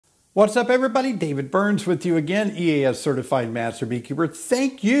What's up everybody? David Burns with you again, EAS Certified Master Beekeeper.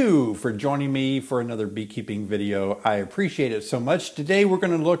 Thank you for joining me for another beekeeping video. I appreciate it so much. Today we're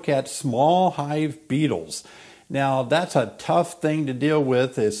going to look at small hive beetles. Now that's a tough thing to deal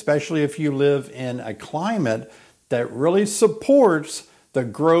with, especially if you live in a climate that really supports the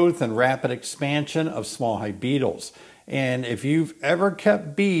growth and rapid expansion of small hive beetles. And if you've ever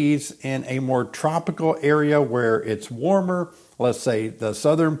kept bees in a more tropical area where it's warmer, let's say the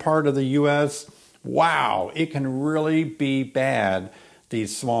southern part of the US, wow, it can really be bad,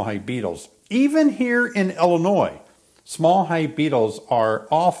 these small hive beetles. Even here in Illinois, small hive beetles are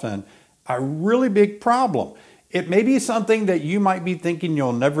often a really big problem. It may be something that you might be thinking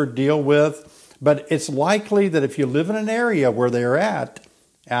you'll never deal with, but it's likely that if you live in an area where they're at,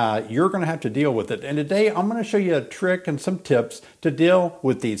 you're going to have to deal with it. And today I'm going to show you a trick and some tips to deal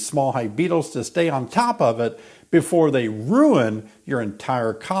with these small hive beetles to stay on top of it before they ruin your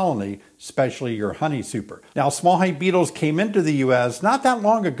entire colony, especially your honey super. Now, small hive beetles came into the US not that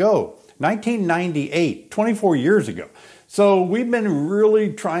long ago, 1998, 24 years ago. So we've been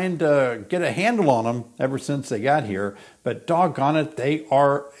really trying to get a handle on them ever since they got here, but doggone it, they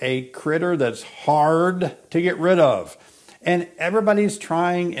are a critter that's hard to get rid of. And everybody's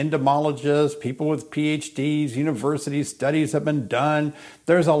trying, entomologists, people with PhDs, university studies have been done.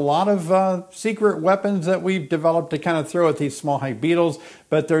 There's a lot of secret weapons that we've developed to kind of throw at these small hive beetles,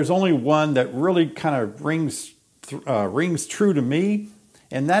 but there's only one that really kind of rings true to me,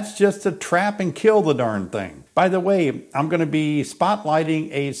 and that's just to trap and kill the darn thing. By the way, I'm going to be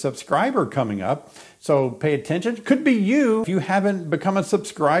spotlighting a subscriber coming up, so pay attention. Could be you. If you haven't become a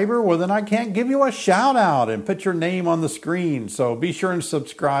subscriber, well then I can't give you a shout out and put your name on the screen. So be sure and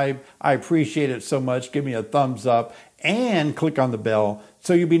subscribe. I appreciate it so much. Give me a thumbs up and click on the bell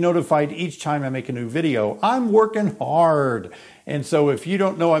so you'll be notified each time I make a new video. I'm working hard. And so if you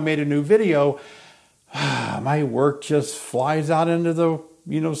don't know I made a new video, my work just flies out into the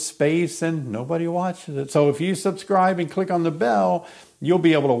space and nobody watches it. So if you subscribe and click on the bell, you'll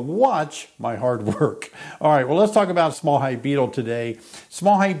be able to watch my hard work. All right, well, let's talk about small hive beetle today.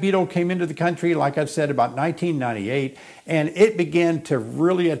 Small hive beetle came into the country, like I said, about 1998, and it began to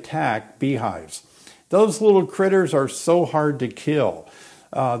really attack beehives. Those little critters are so hard to kill.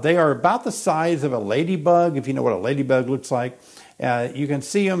 They are about the size of a ladybug, if you know what a ladybug looks like. You can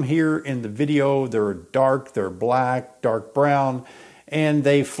see them here in the video. They're dark, they're black, dark brown, and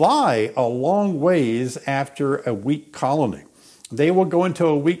they fly a long ways after a weak colony. They will go into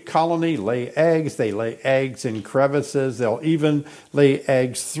a weak colony, lay eggs. They lay eggs in crevices. They'll even lay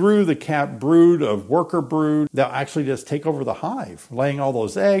eggs through the capped brood of worker brood. They'll actually just take over the hive, laying all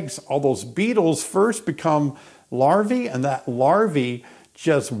those eggs. All those beetles first become larvae, and that larvae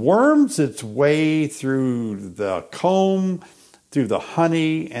just worms its way through the comb, through the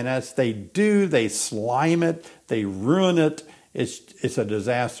honey, and as they do, they slime it, they ruin it. It's a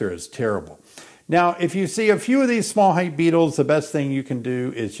disaster. It's terrible. Now, if you see a few of these small hive beetles, the best thing you can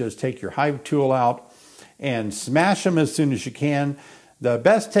do is just take your hive tool out and smash them as soon as you can. The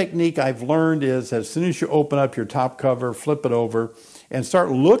best technique I've learned is as soon as you open up your top cover, flip it over, and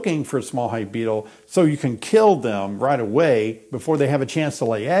start looking for small hive beetle so you can kill them right away before they have a chance to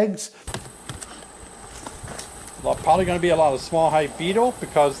lay eggs. Well, probably going to be a lot of small hive beetle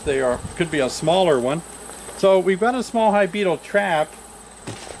because could be a smaller one. So we've got a small hive beetle trap.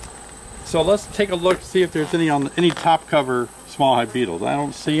 So let's take a look, see if there's any top cover small hive beetles. I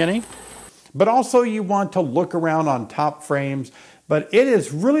don't see any. But also you want to look around on top frames. But it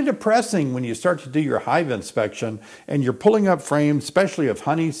is really depressing when you start to do your hive inspection and you're pulling up frames, especially of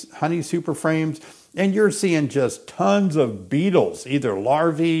honey super frames, and you're seeing just tons of beetles, either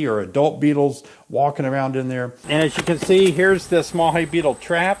larvae or adult beetles walking around in there. And as you can see, here's the small hive beetle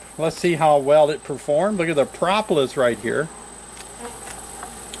trap. Let's see how well it performed. Look at the propolis right here.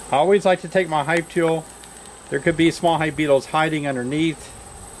 I always like to take my hive tool. There could be small hive beetles hiding underneath.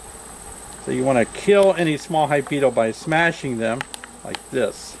 So you want to kill any small hive beetle by smashing them like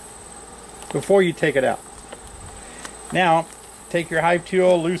this before you take it out. Now, take your hive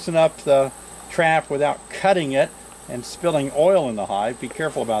tool, loosen up the trap without cutting it and spilling oil in the hive. Be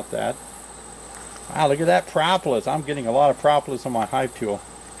careful about that. Wow, look at that propolis. I'm getting a lot of propolis on my hive tool.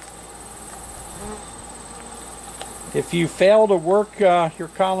 If you fail to work your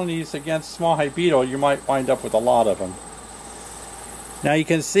colonies against small hive beetle, you might wind up with a lot of them. Now you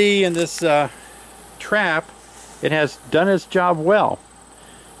can see in this trap, it has done its job well.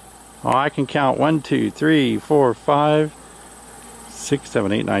 Oh, I can count 1, 2, 3, 4, 5, 6,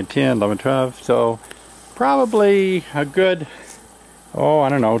 7, 8, 9, 10, 11, 12. So probably a good, I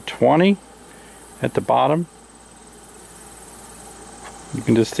don't know, 20 at the bottom. You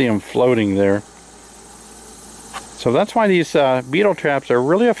can just see them floating there. So that's why these beetle traps are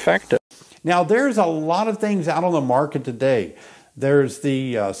really effective. Now there's a lot of things out on the market today. There's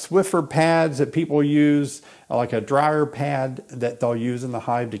the Swiffer pads that people use, like a dryer pad that they'll use in the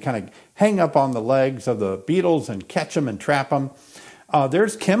hive to kind of hang up on the legs of the beetles and catch them and trap them.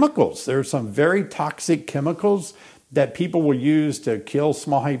 There's chemicals. There's some very toxic chemicals that people will use to kill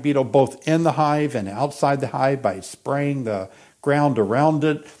small hive beetle both in the hive and outside the hive by spraying the ground around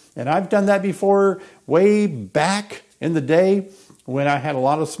it. And I've done that before way back in the day when I had a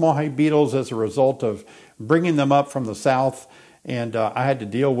lot of small hive beetles as a result of bringing them up from the south, and I had to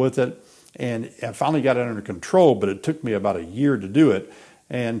deal with it. And I finally got it under control, but it took me about a year to do it.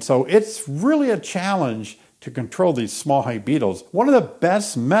 And so it's really a challenge to control these small hive beetles. One of the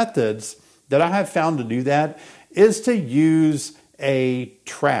best methods that I have found to do that is to use a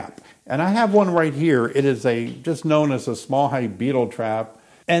trap. And I have one right here. It is just known as a small hive beetle trap.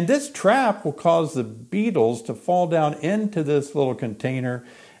 And this trap will cause the beetles to fall down into this little container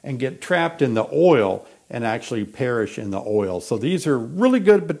and get trapped in the oil and actually perish in the oil. So these are really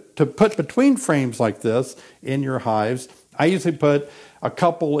good to put between frames like this in your hives. I usually put a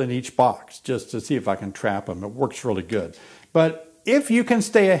couple in each box just to see if I can trap them. It works really good. But if you can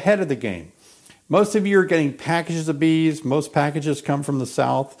stay ahead of the game, most of you are getting packages of bees. Most packages come from the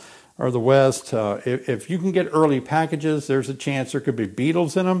south or the west. If you can get early packages, there's a chance there could be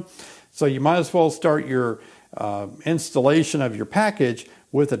beetles in them. So you might as well start your installation of your package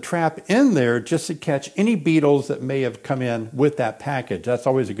with a trap in there just to catch any beetles that may have come in with that package. That's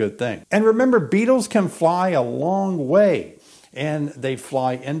always a good thing. And remember, beetles can fly a long way, and they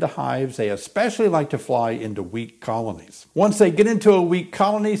fly into hives. They especially like to fly into weak colonies. Once they get into a weak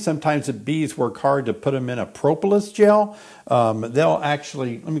colony, sometimes the bees work hard to put them in a propolis gel. They'll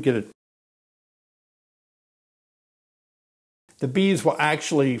actually, let me get it. The bees will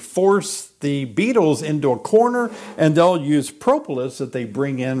actually force the beetles into a corner, and they'll use propolis that they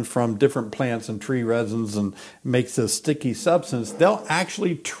bring in from different plants and tree resins and makes this sticky substance. They'll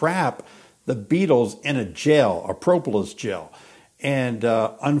actually trap the beetles in a gel, a propolis gel. And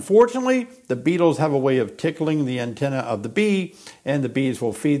unfortunately, the beetles have a way of tickling the antenna of the bee, and the bees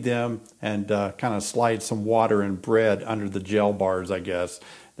will feed them and kind of slide some water and bread under the gel bars, I guess.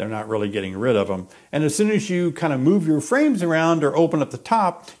 They're not really getting rid of them. And as soon as you kind of move your frames around or open up the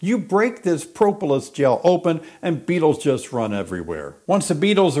top, you break this propolis gel open and beetles just run everywhere. Once the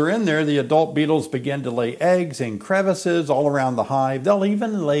beetles are in there, the adult beetles begin to lay eggs in crevices all around the hive. They'll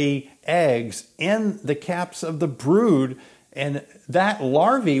even lay eggs in the caps of the brood. And that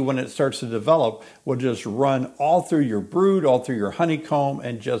larvae, when it starts to develop, will just run all through your brood, all through your honeycomb,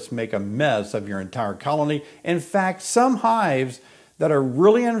 and just make a mess of your entire colony. In fact, some hives that are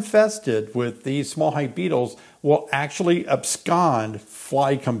really infested with these small hive beetles will actually abscond,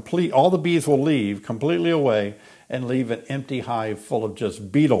 fly complete. All the bees will leave completely away and leave an empty hive full of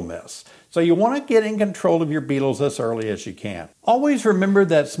just beetle mess. So you want to get in control of your beetles as early as you can. Always remember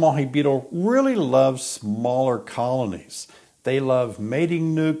that small hive beetle really loves smaller colonies. They love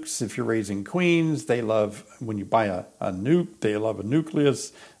mating nukes if you're raising queens. They love, when you buy a nuke, they love a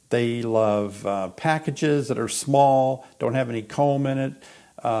nucleus. They love packages that are small, don't have any comb in it.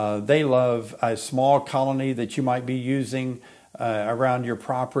 They love a small colony that you might be using around your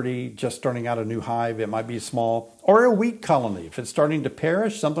property, just starting out a new hive. It might be small. Or a weak colony. If it's starting to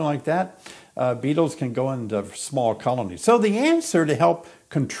perish, something like that, beetles can go into small colonies. So the answer to help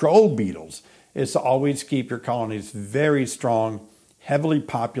control beetles is to always keep your colonies very strong, heavily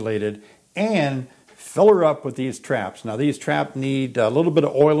populated, and fill her up with these traps. Now these traps need a little bit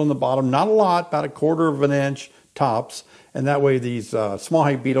of oil in the bottom, not a lot, about 1/4 of an inch tops. And that way these small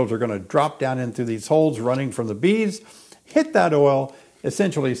hive beetles are going to drop down in through these holes running from the bees, hit that oil,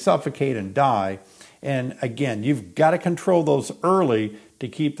 essentially suffocate and die. And again, you've got to control those early to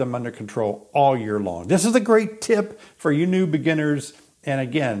keep them under control all year long. This is a great tip for you new beginners. And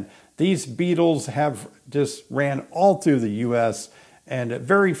again, these beetles have just ran all through the U.S., and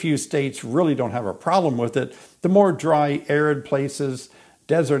very few states really don't have a problem with it. The more dry, arid places,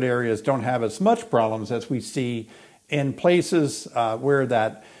 desert areas don't have as much problems as we see in places where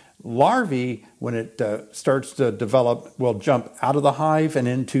that larvae, when it starts to develop, will jump out of the hive and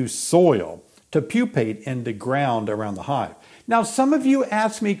into soil to pupate in the ground around the hive. Now, some of you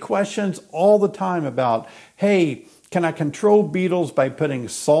ask me questions all the time about, hey, can I control beetles by putting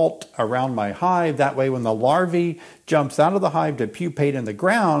salt around my hive? That way when the larvae jumps out of the hive to pupate in the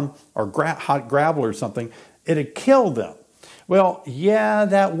ground, or hot gravel or something, it'll kill them. Well, yeah,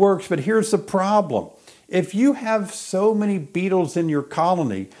 that works, but here's the problem. If you have so many beetles in your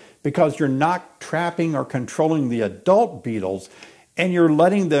colony because you're not trapping or controlling the adult beetles, and you're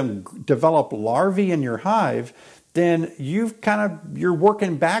letting them develop larvae in your hive, then you're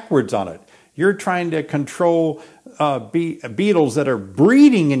working backwards on it. You're trying to control beetles that are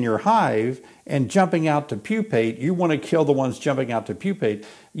breeding in your hive and jumping out to pupate. You want to kill the ones jumping out to pupate.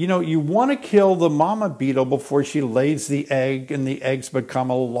 You know, you want to kill the mama beetle before she lays the egg and the eggs become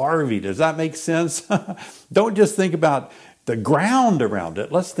a larvae. Does that make sense? Don't just think about the ground around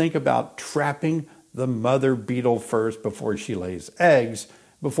it. Let's think about trapping the mother beetle first before she lays eggs,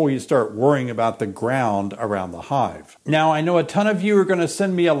 before you start worrying about the ground around the hive. Now, I know a ton of you are going to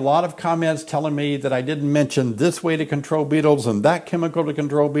send me a lot of comments telling me that I didn't mention this way to control beetles and that chemical to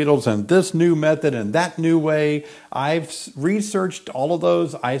control beetles and this new method and that new way. I've researched all of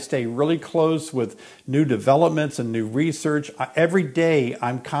those. I stay really close with new developments and new research. Every day,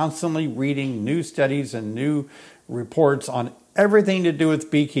 I'm constantly reading new studies and new reports on everything to do with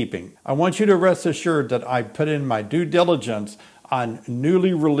beekeeping. I want you to rest assured that I put in my due diligence on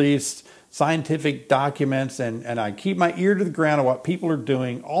newly released scientific documents, and I keep my ear to the ground on what people are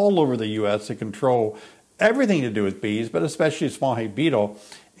doing all over the U.S. to control everything to do with bees, but especially small hive beetle.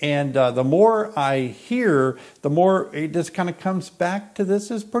 And the more I hear, the more it just kind of comes back to this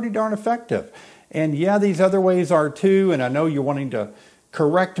is pretty darn effective. And yeah, these other ways are too, and I know you're wanting to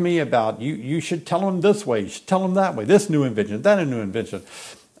correct me about you should tell them this way, you should tell them that way, this new invention, that new invention.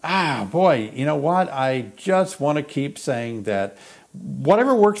 Boy, you know what? I just want to keep saying that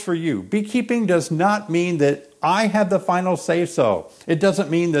whatever works for you. Beekeeping does not mean that I have the final say-so. It doesn't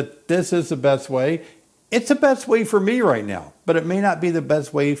mean that this is the best way. It's the best way for me right now, but it may not be the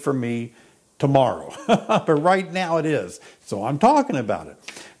best way for me tomorrow. But right now it is. So I'm talking about it.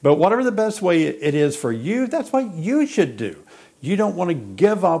 But whatever the best way it is for you, that's what you should do. You don't want to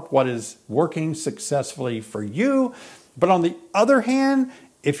give up what is working successfully for you. But on the other hand,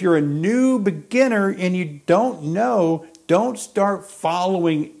 if you're a new beginner and you don't know, don't start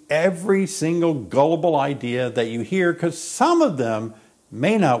following every single gullible idea that you hear, because some of them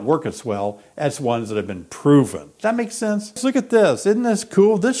may not work as well as ones that have been proven. Does that make sense? Let's look at this. Isn't this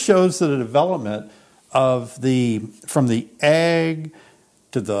cool? This shows the development of from the egg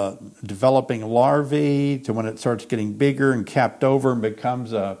to the developing larvae to when it starts getting bigger and capped over and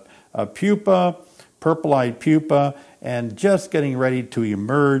becomes a pupa, purple-eyed pupa, and just getting ready to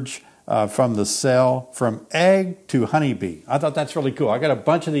emerge from the cell, from egg to honeybee. I thought that's really cool. I got a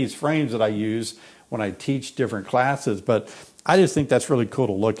bunch of these frames that I use when I teach different classes, but I just think that's really cool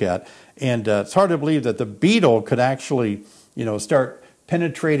to look at. And it's hard to believe that the beetle could actually, start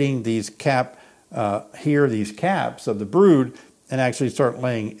penetrating these caps of the brood and actually start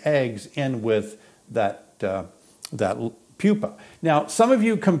laying eggs in with that pupa. Now, some of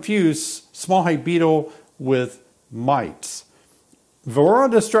you confuse small hive beetle with mites.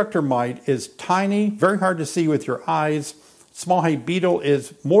 Varroa destructor mite is tiny, very hard to see with your eyes. Small hive beetle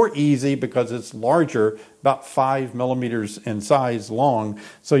is more easy because it's larger, about 5 millimeters in size long,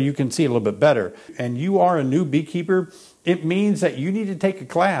 so you can see a little bit better. And you are a new beekeeper, it means that you need to take a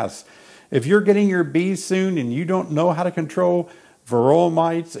class. If you're getting your bees soon and you don't know how to control varroa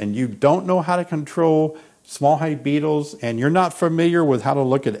mites and you don't know how to control small hive beetles and you're not familiar with how to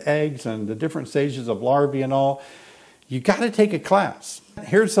look at eggs and the different stages of larvae and all, you got to take a class.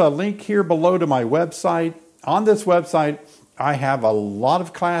 Here's a link here below to my website. On this website, I have a lot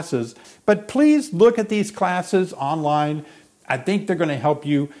of classes, but please look at these classes online. I think they're going to help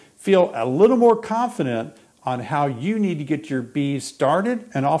you feel a little more confident on how you need to get your bees started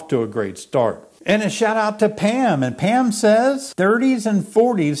and off to a great start. And a shout out to Pam. And Pam says, 30s and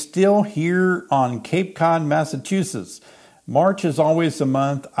 40s still here on Cape Cod, Massachusetts. March is always the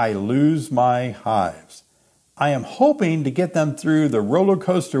month I lose my hives. I am hoping to get them through the roller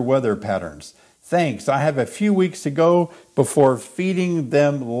coaster weather patterns. Thanks. I have a few weeks to go before feeding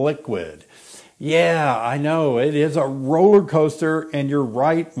them liquid. Yeah, I know. It is a roller coaster, and you're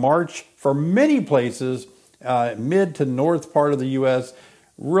right. March, for many places, mid to north part of the U.S.,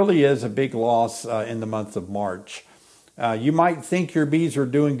 really is a big loss in the month of March. You might think your bees are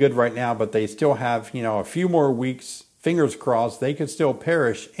doing good right now, but they still have, a few more weeks. Fingers crossed, they could still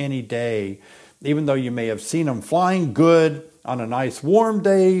perish any day, even though you may have seen them flying good on a nice warm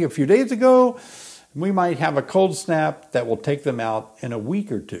day a few days ago. We might have a cold snap that will take them out in a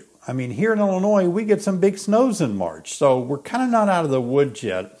week or two. I mean, here in Illinois, we get some big snows in March, so we're kind of not out of the woods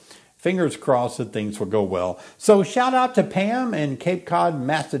yet. Fingers crossed that things will go well. So shout out to Pam in Cape Cod,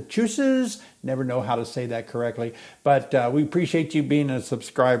 Massachusetts. Never know how to say that correctly, but we appreciate you being a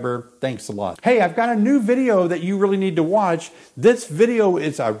subscriber. Thanks a lot. Hey, I've got a new video that you really need to watch. This video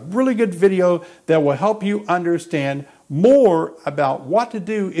is a really good video that will help you understand more about what to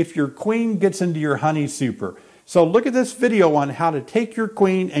do if your queen gets into your honey super. So look at this video on how to take your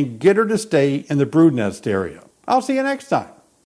queen and get her to stay in the brood nest area. I'll see you next time.